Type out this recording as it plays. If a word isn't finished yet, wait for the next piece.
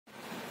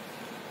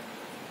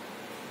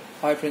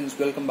Hi friends,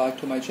 welcome back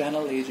to my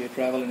channel AJ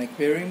Travel and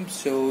Aquarium.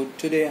 So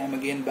today I'm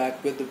again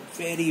back with a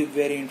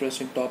very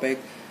interesting topic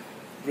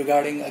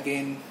regarding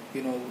again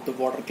the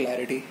water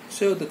clarity.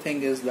 So the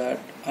thing is that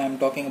I'm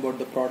talking about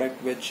the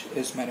product which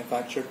is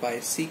manufactured by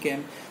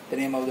Seachem. The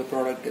name of the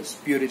product is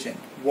Purigen.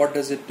 What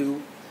does it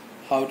do?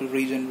 How to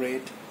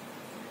regenerate?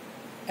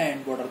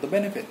 And what are the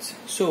benefits?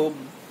 So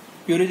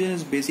Purigen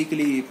is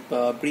basically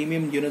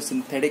premium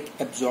synthetic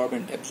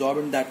absorbent.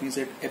 Absorbent, that means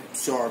it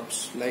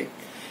absorbs,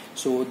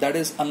 so that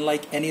is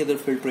unlike any other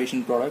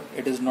filtration product.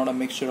 It is not a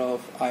mixture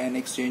of ion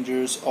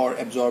exchangers or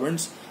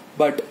absorbents,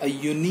 but a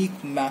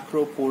unique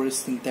macro-porous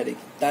synthetic.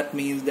 That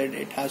means that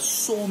it has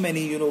so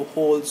many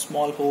holes,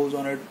 small holes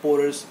on it,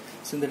 porous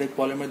synthetic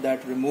polymer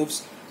that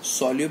removes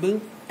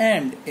soluble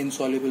and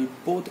insoluble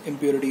both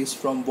impurities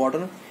from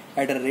water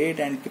at a rate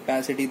and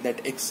capacity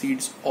that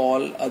exceeds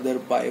all other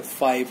by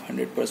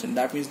 500%.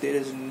 That means there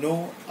is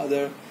no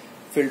other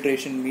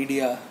filtration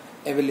media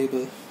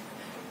available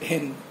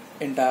in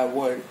entire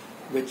world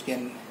which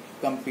can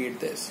compete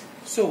this.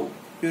 So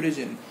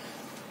Purigen,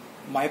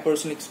 my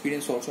personal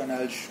experience also, and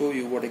I'll show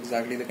you what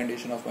exactly the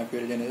condition of my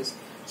Purigen is.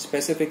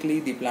 Specifically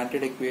the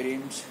planted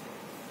aquariums,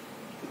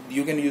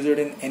 you can use it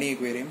in any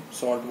aquarium,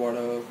 salt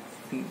water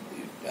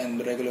and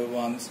the regular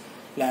ones,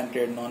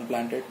 planted,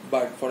 non-planted.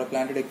 But for a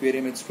planted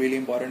aquarium it's really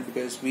important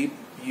because we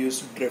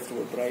use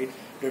driftwood, right?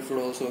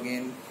 Driftwood also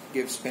again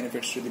gives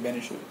benefits to the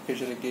beneficial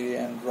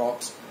area and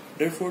rocks.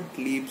 Driftwood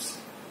leaves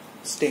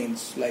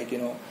stains,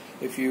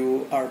 if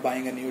you are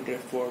buying a new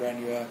driftwood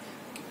and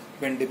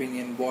when dipping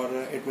in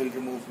water, it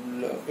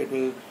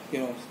will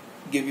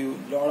give you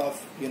a lot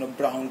of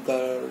brown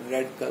color,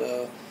 red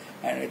color,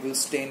 and it will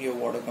stain your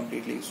water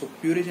completely. So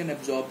Purigen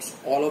absorbs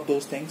all of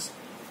those things,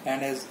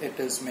 and as it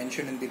is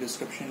mentioned in the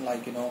description,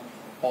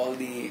 all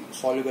the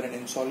soluble and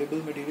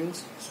insoluble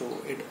materials. So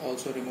it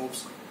also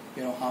removes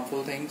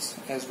harmful things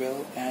as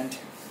well, and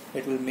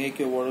it will make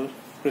your water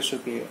crystal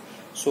clear.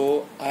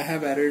 So I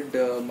have added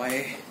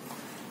my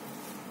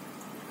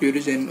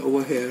Purigen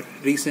over here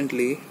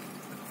recently.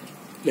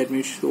 Let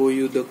me show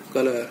you the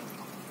color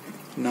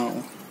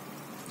now.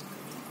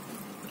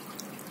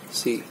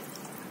 See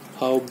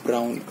how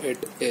brown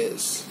it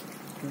is,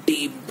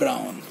 deep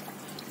brown.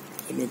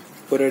 Let me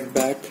put it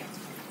back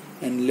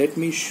and let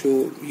me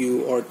show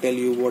you or tell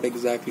you what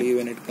exactly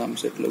when it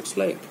comes it looks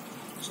like.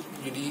 So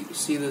you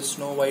see the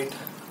snow white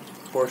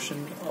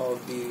portion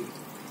of the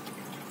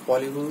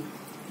polywool.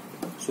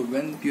 So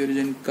when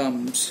Purigen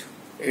comes,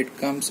 it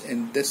comes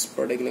in this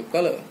particular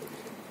color,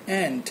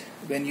 and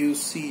when you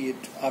see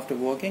it after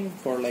working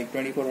for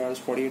 24 hours,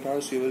 48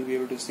 hours, you will be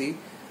able to see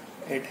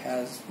it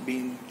has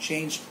been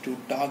changed to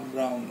dark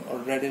brown or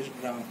reddish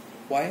brown.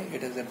 Why?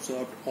 It has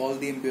absorbed all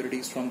the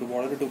impurities from the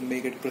water to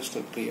make it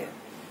crystal clear.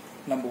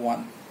 Number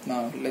one.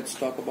 Now let's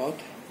talk about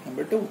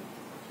number two,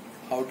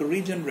 how to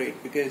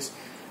regenerate, because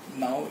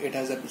now it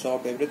has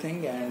absorbed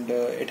everything and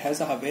it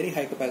has a very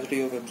high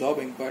capacity of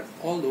absorbing, but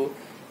although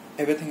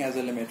everything has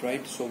a limit,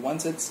 right? So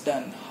once it's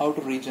done, how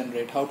to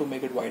regenerate, how to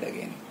make it white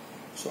again?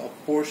 So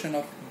a portion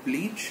of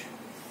bleach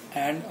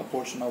and a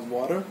portion of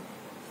water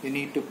you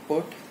need to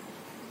put,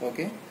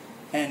 okay,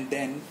 and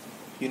then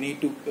you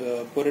need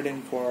to put it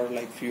in for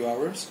few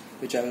hours,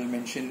 which I will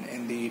mention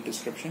in the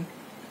description,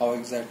 how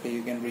exactly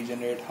you can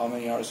regenerate, how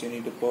many hours you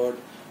need to put,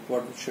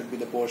 what should be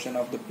the portion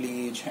of the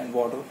bleach and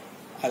water.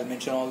 I'll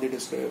mention all the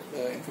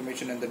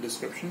information in the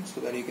description so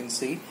that you can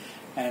see.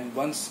 And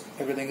once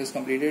everything is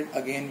completed,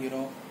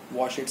 again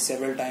wash it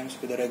several times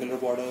with the regular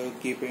water,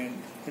 keep it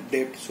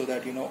dipped so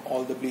that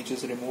all the bleach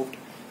is removed.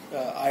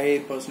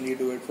 I personally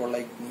do it for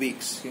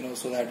weeks,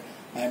 so that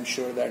I am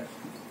sure that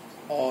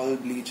all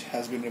bleach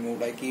has been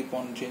removed. I keep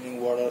on changing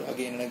water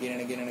again and again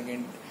and again and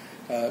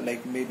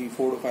again, maybe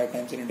 4 to 5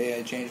 times in a day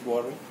I change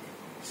water.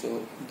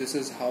 So this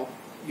is how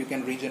you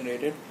can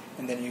regenerate it,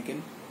 and then you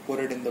can put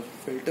it in the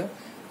filter.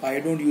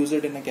 I don't use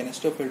it in a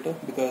canister filter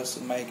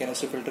because my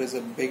canister filter is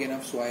big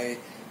enough, so I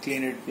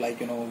clean it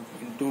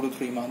in 2 to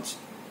 3 months,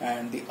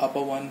 and the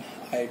upper one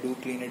I do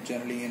clean it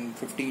generally in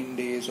 15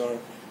 days or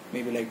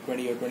maybe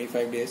 20 or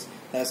 25 days.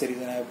 That's the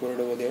reason I put it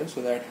over there,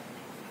 so that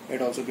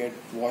it also get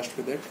washed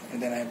with it,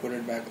 and then I put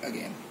it back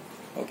again.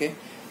 Okay,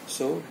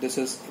 so this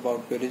is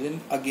about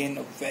Purigen. Again,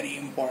 a very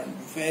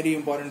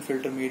important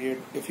filter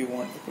medium if you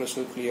want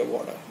crystal clear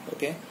water.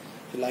 Okay,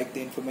 if you like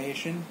the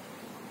information,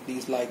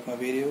 please like my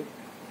video,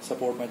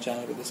 support my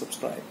channel with a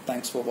subscribe.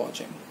 Thanks for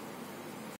watching.